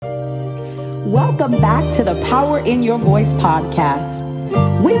Welcome back to the Power in Your Voice podcast.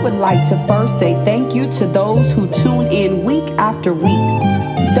 We would like to first say thank you to those who tune in week after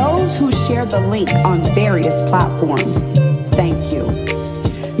week, those who share the link on various platforms. Thank you.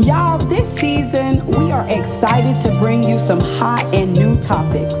 Y'all, this season, we are excited to bring you some hot and new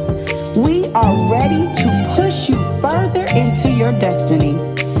topics. We are ready to push you further into your destiny.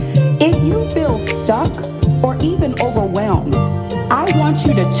 If you feel stuck or even overwhelmed, I want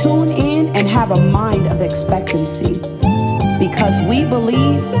you to tune in and have a mind of expectancy, because we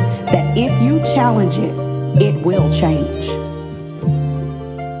believe that if you challenge it, it will change.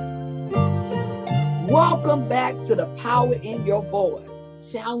 Welcome back to the Power in Your Voice.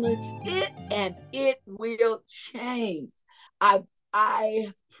 Challenge it and it will change.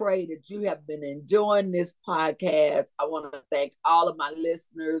 I pray that you have been enjoying this podcast. I want to thank all of my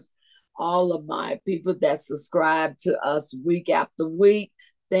listeners, all of my people that subscribe to us week after week.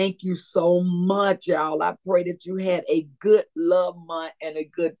 Thank you so much, y'all. I pray that you had a good love month and a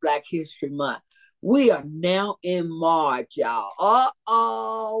good Black History Month. We are now in March,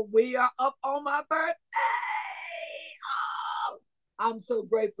 y'all. We are up on my birthday. I'm so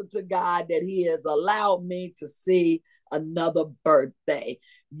grateful to God that He has allowed me to see another birthday.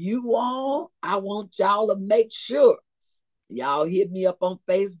 You all, I want y'all to make sure y'all hit me up on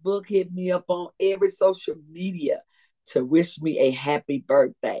Facebook, hit me up on every social media to wish me a happy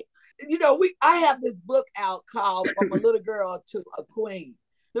birthday. You know, I have this book out called From a Little Girl to a Queen.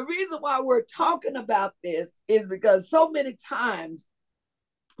 The reason why we're talking about this is because so many times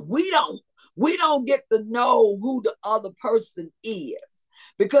we don't get to know who the other person is,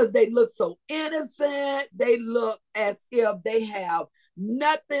 because they look so innocent. They look as if they have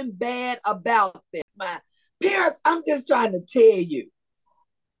nothing bad about them. My parents, I'm just trying to tell you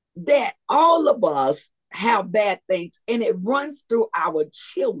that all of us have bad things, and it runs through our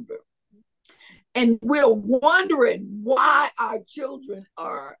children. And we're wondering why our children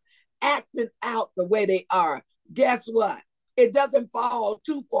are acting out the way they are. Guess what? It doesn't fall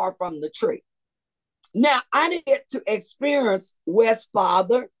too far from the tree. Now, I didn't get to experience Wes'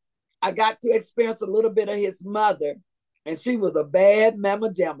 father. I got to experience a little bit of his mother, and she was a bad mama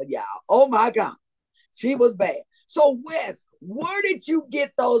jamma, y'all. Oh my God. She was bad. So, Wes, where did you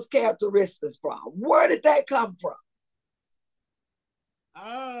get those characteristics from? Where did that come from?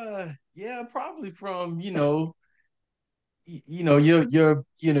 Yeah, probably from, you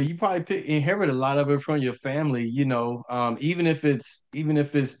probably inherit a lot of it from your family, even if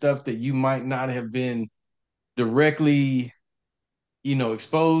it's stuff that you might not have been directly,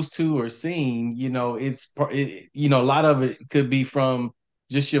 exposed to or seen. A lot of it could be from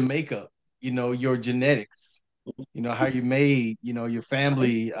just your makeup, your genetics, how you made, your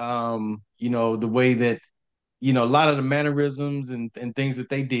family, the way that, a lot of the mannerisms and things that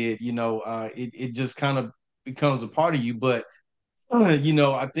they did, it just kind of becomes a part of you. But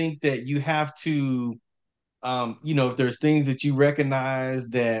I think that you have to, if there's things that you recognize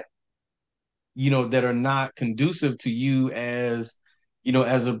that, that are not conducive to you as,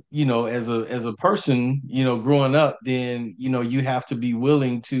 as a person, growing up, then, you have to be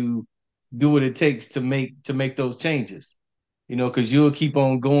willing to do what it takes to make those changes, because you'll keep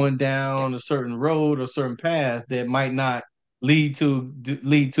on going down a certain road or certain path that might not lead to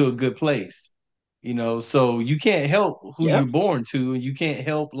a good place. So you can't help who Yep. you're born to, and you can't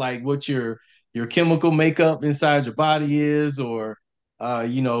help like what your chemical makeup inside your body is, or a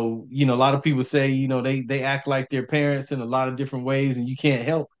lot of people say, they act like their parents in a lot of different ways, and you can't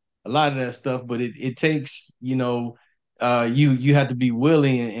help a lot of that stuff. But it takes, you have to be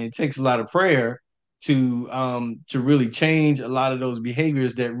willing, and it takes a lot of prayer to really change a lot of those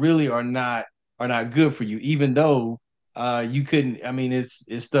behaviors that really are not good for you, even though you couldn't. I mean, it's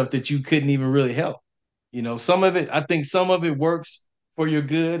stuff that you couldn't even really help. Some of it, I think some of it works for your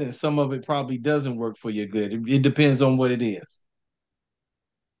good, and some of it probably doesn't work for your good. It depends on what it is.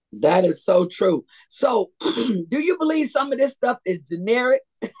 That is so true. So, do you believe some of this stuff is generic?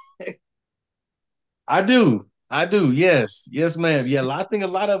 I do. I do. Yes. Yes, ma'am. Yeah. I think a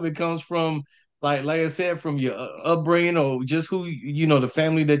lot of it comes from, like I said, from your upbringing, or just who, the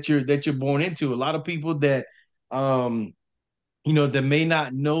family that you're born into. A lot of people that, um, that may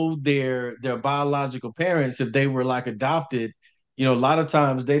not know their biological parents, if they were like adopted, a lot of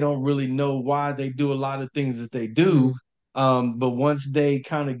times they don't really know why they do a lot of things that they do. But once they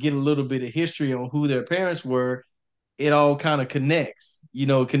kind of get a little bit of history on who their parents were, it all kind of connects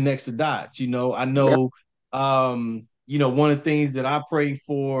the dots. I Yep. know, one of the things that I pray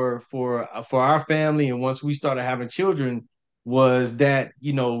for our family, and once we started having children, was that,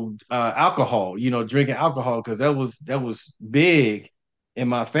 alcohol, drinking alcohol, because that was big in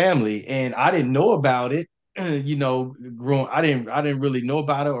my family, and I didn't know about it. You know, growing, I didn't really know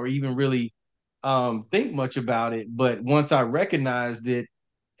about it or even really think much about it. But once I recognized it,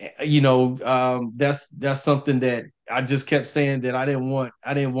 you know, that's something that I just kept saying that I didn't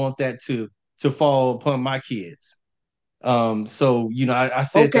want that to fall upon my kids. So you know, I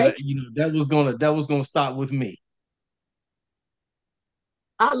said Okay, that you know that was gonna stop with me.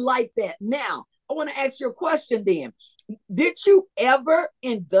 I like that. Now, I want to ask you a question then. Did you ever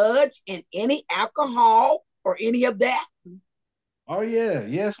indulge in any alcohol or any of that? Oh yeah,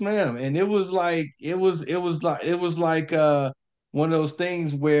 yes, ma'am. And it was like one of those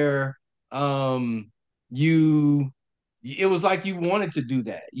things where um you it was like you wanted to do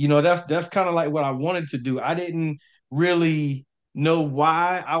that. You know, that's kind of like what I wanted to do. I didn't really know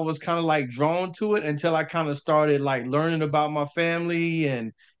why I was kind of like drawn to it until I kind of started like learning about my family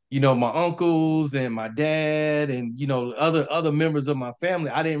and you know my uncles and my dad and you know other members of my family.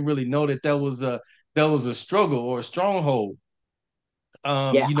 I didn't really know that was a struggle or a stronghold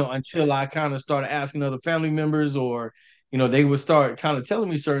Yeah, you know, until I kind of started asking other family members or, you know, they would start kind of telling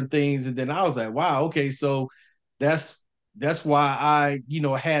me certain things. And then I was like, wow, okay, so that's that's why I, you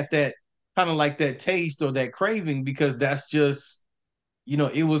know, had that kind of like that taste or that craving because that's just, you know,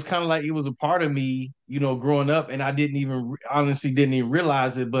 it was kind of like it was a part of me, you know, growing up, and I didn't even honestly didn't even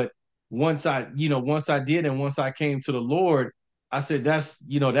realize it. But once I did, and once I came to the Lord, I said that's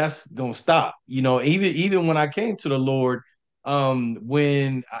gonna stop. You know, even when I came to the Lord,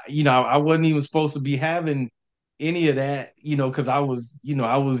 when you know I wasn't even supposed to be having any of that, you know, because I was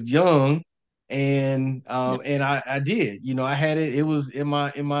young, and I did, you know, I had it. It was in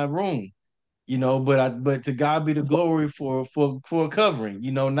my room, you know, but to God be the glory for covering,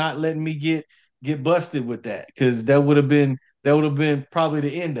 you know, not letting me get busted with that because that would have been probably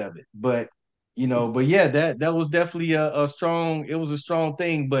the end of it. But you know, but yeah, that was definitely a strong, it was a strong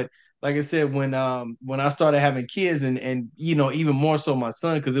thing. But like I said, when I started having kids and you know, even more so my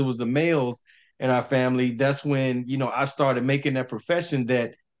son, because it was the males in our family, that's when, you know, I started making that profession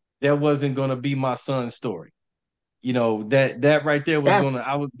that that wasn't gonna be my son's story. You know, that right there was that's gonna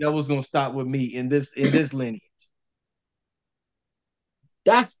I was that was gonna stop with me in this lineage.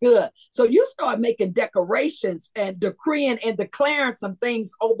 that's good. So you start making decorations and decreeing and declaring some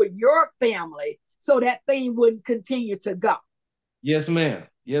things over your family so that thing wouldn't continue to go. Yes, ma'am.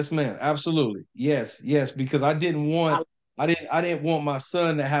 Yes, ma'am. Absolutely. Yes, yes. Because I, I didn't want my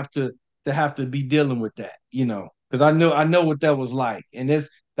son to have to be dealing with that, you know, because I know what that was like. And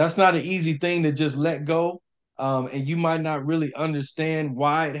that's not an easy thing to just let go. And you might not really understand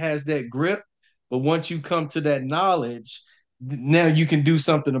why it has that grip, but once you come to that knowledge, now you can do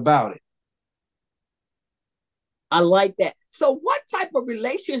something about it. I like that. So, what type of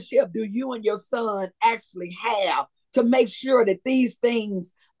relationship do you and your son actually have to make sure that these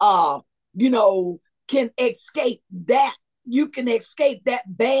things, you know, can escape that? You can escape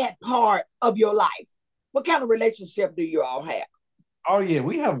that bad part of your life. What kind of relationship do you all have? Oh yeah,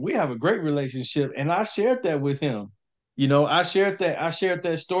 we have a great relationship, and I shared that with him. You know, I shared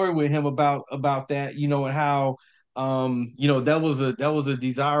that story with him about that. You know, and how you know that was a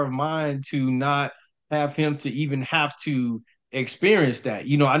desire of mine to not have him to even have to experience that.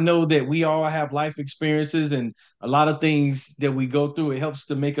 You know, I know that we all have life experiences and a lot of things that we go through. It helps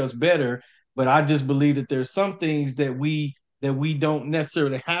to make us better, but I just believe that there's some things that we don't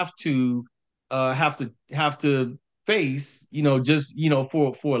necessarily have to face, you know, just you know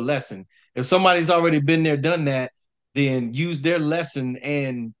for a lesson. If somebody's already been there, done that, then use their lesson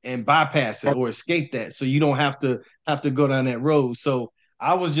and bypass it or escape that, so you don't have to go down that road. So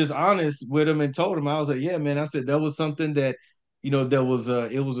I was just honest with him and told him I was like, yeah, man. I said that was something that you know there was a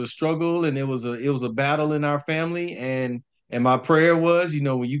it was a struggle and it was a battle in our family and my prayer was, you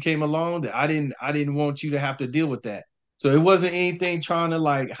know, when you came along that I didn't want you to have to deal with that. So it wasn't anything trying to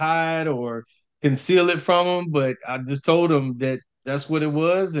like hide or conceal it from him, but I just told him that that's what it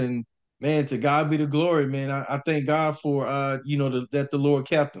was. And man, to God be the glory, man. I thank God for you know, that the Lord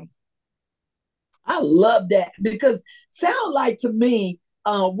kept him. I love that because sound like to me,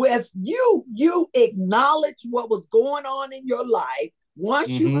 Wes, you acknowledge what was going on in your life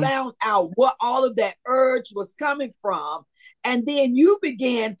once you Hmm. found out what all of that urge was coming from, and then you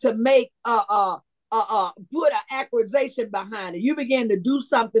began to make put an accusation behind it. You began to do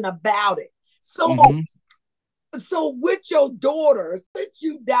something about it. So Hmm. so with your daughters, did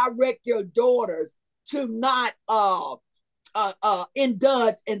you direct your daughters to not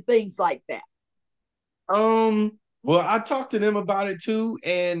indulge in things like that? Well, I talked to them about it too,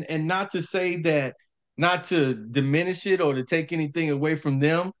 and not to say that, not to diminish it or to take anything away from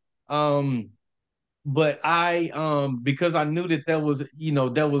them. Um, but I because I knew that there was, you know,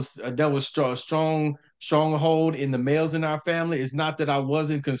 there was stronghold in the males in our family. It's not that I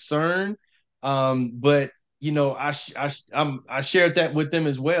wasn't concerned, but you know, I shared that with them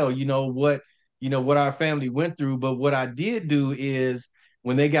as well. You know what our family went through. But what I did do is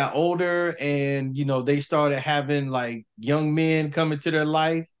when they got older and you know they started having like young men come into their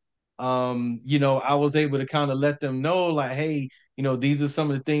life, you know, I was able to kind of let them know like, hey, you know, these are some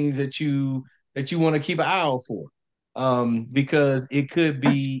of the things that you want to keep an eye out for, because it could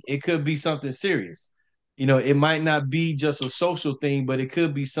be something serious. You know, it might not be just a social thing, but it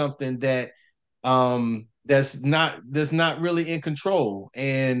could be something that that's not really in control,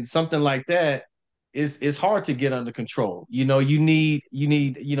 and something like that is hard to get under control. You know, you need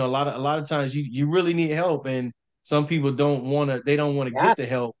you know a lot of times you really need help, and some people don't want to Yeah. get the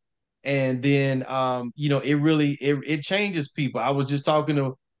help, and then you know it changes people. I was just talking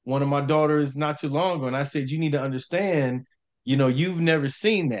to one of my daughters not too long ago, and I said, you need to understand, you know, you've never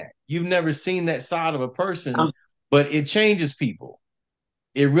seen that side of a person, Um, but it changes people.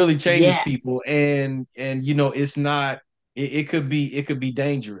 It really changes yes. people, and you know it's not, it could be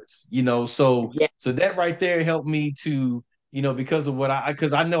dangerous, you know. So Yeah. so that right there helped me to, you know, because of what I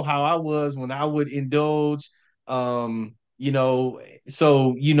because I know how I was when I would indulge, you know.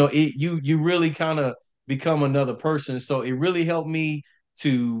 So you know it you really kind of become another person. So it really helped me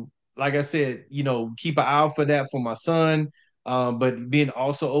to, like I said, you know, keep an eye out for that for my son, but being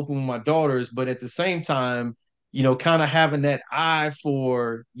also open with my daughters, but at the same time, you know, kind of having that eye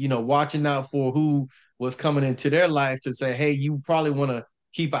for, you know, watching out for who was coming into their life to say, hey, you probably want to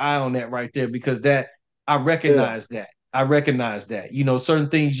keep an eye on that right there, because that I Good. recognize that. I recognize that. You know, certain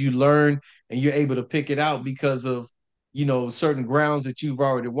things you learn and you're able to pick it out because of, you know, certain grounds that you've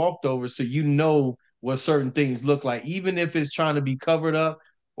already walked over. So you know what certain things look like, even if it's trying to be covered up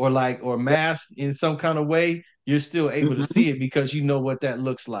or Yeah. masked in some kind of way, you're still able to Mhm. see it because you know what that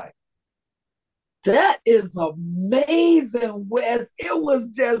looks like. That is amazing, Wes. It was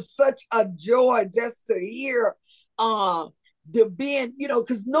just such a joy just to hear um the being,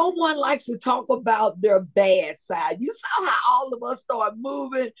 because no one likes to talk about their bad side. You saw how all of us start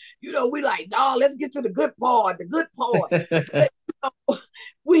moving. We like, no, let's get to the good part, the good part. But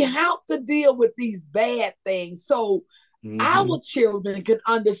we have to deal with these bad things so Hmm. our children can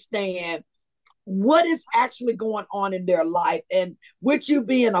understand what is actually going on in their life, and with you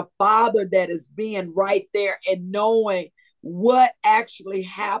being a father that is being right there and knowing what actually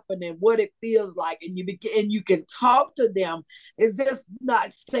happened and what it feels like, and you can talk to them. It's just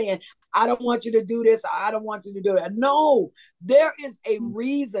not saying, I don't want you to do this, I don't want you to do that. No, there is a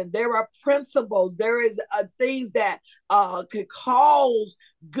reason, there are principles, there is things that could cause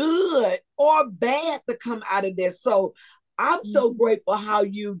good or bad to come out of this. So I'm so grateful how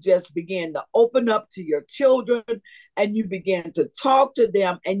you just began to open up to your children, and you began to talk to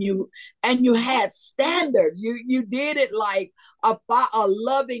them, and you had standards. You did it like a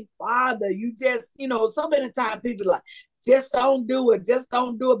loving father. You just, so many times people are like, just don't do it,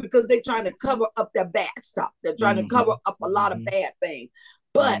 because they're trying to cover up their bad stuff. They're trying to cover Hmm. up a lot of Hmm. bad things.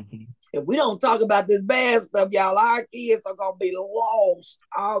 But Hmm. if we don't talk about this bad stuff, y'all, our kids are going to be lost.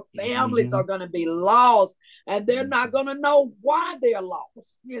 Our families are Hmm. going to be lost, and they're not going to know why they're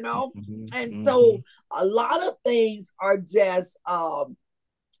lost. Hmm. And so Hmm. a lot of things are just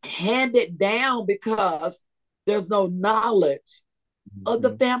handed down because there's no knowledge of the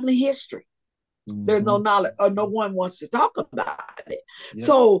Hmm. family history. There's no Hmm. knowledge, or no one wants to talk about it. Yep.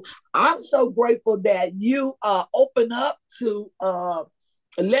 So I'm so grateful that you open up to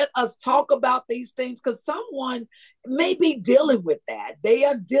let us talk about these things, because someone may be dealing with that. They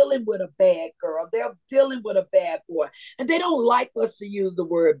are dealing with a bad girl, they're dealing with a bad boy, and they don't like us to use the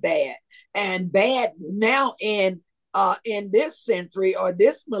word bad. And bad now in this century or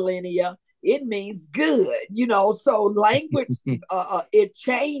this millennia, it means good. So language, it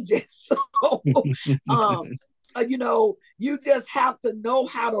changes. So um you just have to know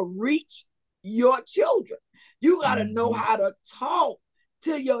how to reach your children. You got to know Hmm. how to talk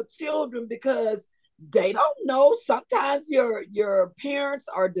to your children, because they don't know. Sometimes your parents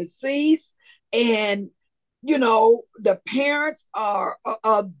are deceased, and the parents are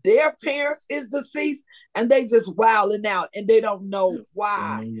their parents is deceased, and they just wilding out, and they don't know Yep. Don't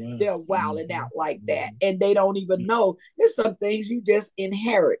why know why. they're wilding Hmm. out like that, Hmm. and they don't even know. There's some things you just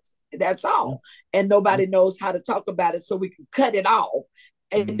inherit, that's Yep. all, and Yep. nobody knows how to talk about it, so we can cut it off,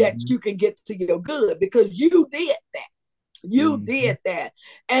 and that Hmm. you can get to your good, because you did that. You Hmm. did that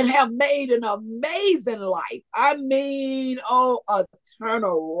and have made an amazing life. I mean, oh,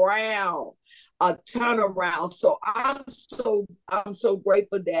 turnaround, a turnaround. So I'm so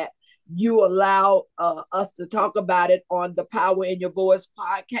grateful that you allow us to talk about it on the Power in Your Voice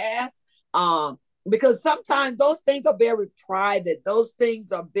podcast. Because sometimes those things are very private. Those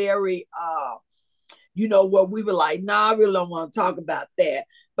things are very, where we were like, nah, I really don't want to talk about that.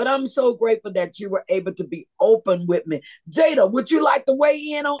 But I'm so grateful that you were able to be open with me. Jada, would you like to weigh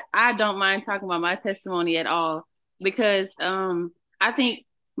in on? I don't mind talking about my testimony at all, because I think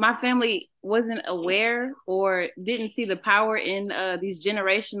my family wasn't aware or didn't see the power in these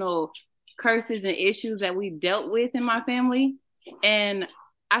generational curses and issues that we dealt with in my family. And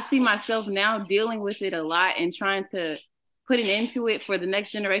I see myself now dealing with it a lot and trying to put an end to it for the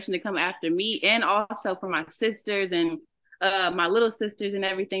next generation to come after me, and also for my sisters and my little sisters and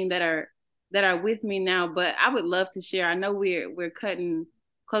everything that are with me now. But I would love to share. I know we're cutting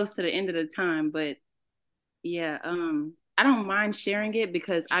close to the end of the time, but yeah, I don't mind sharing it,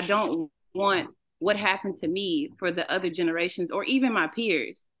 because I don't want what happened to me for the other generations, or even my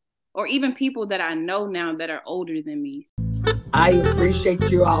peers, or even people that I know now that are older than me. I appreciate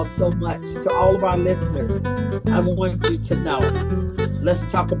you all so much. To all of our listeners, I want you to know, let's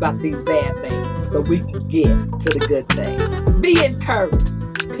talk about these bad things so we can get to the good thing. Be encouraged.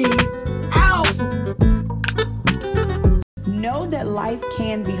 Peace out. Know that life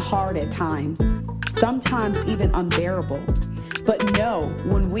can be hard at times, sometimes even unbearable. But know,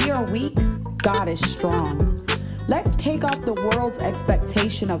 when we are weak, God is strong. Let's take off the world's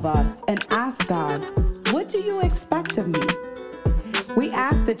expectation of us and ask God, what do you expect of me? We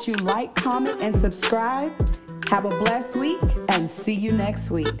ask that you like, comment, and subscribe. Have a blessed week, and see you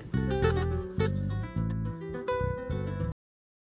next week.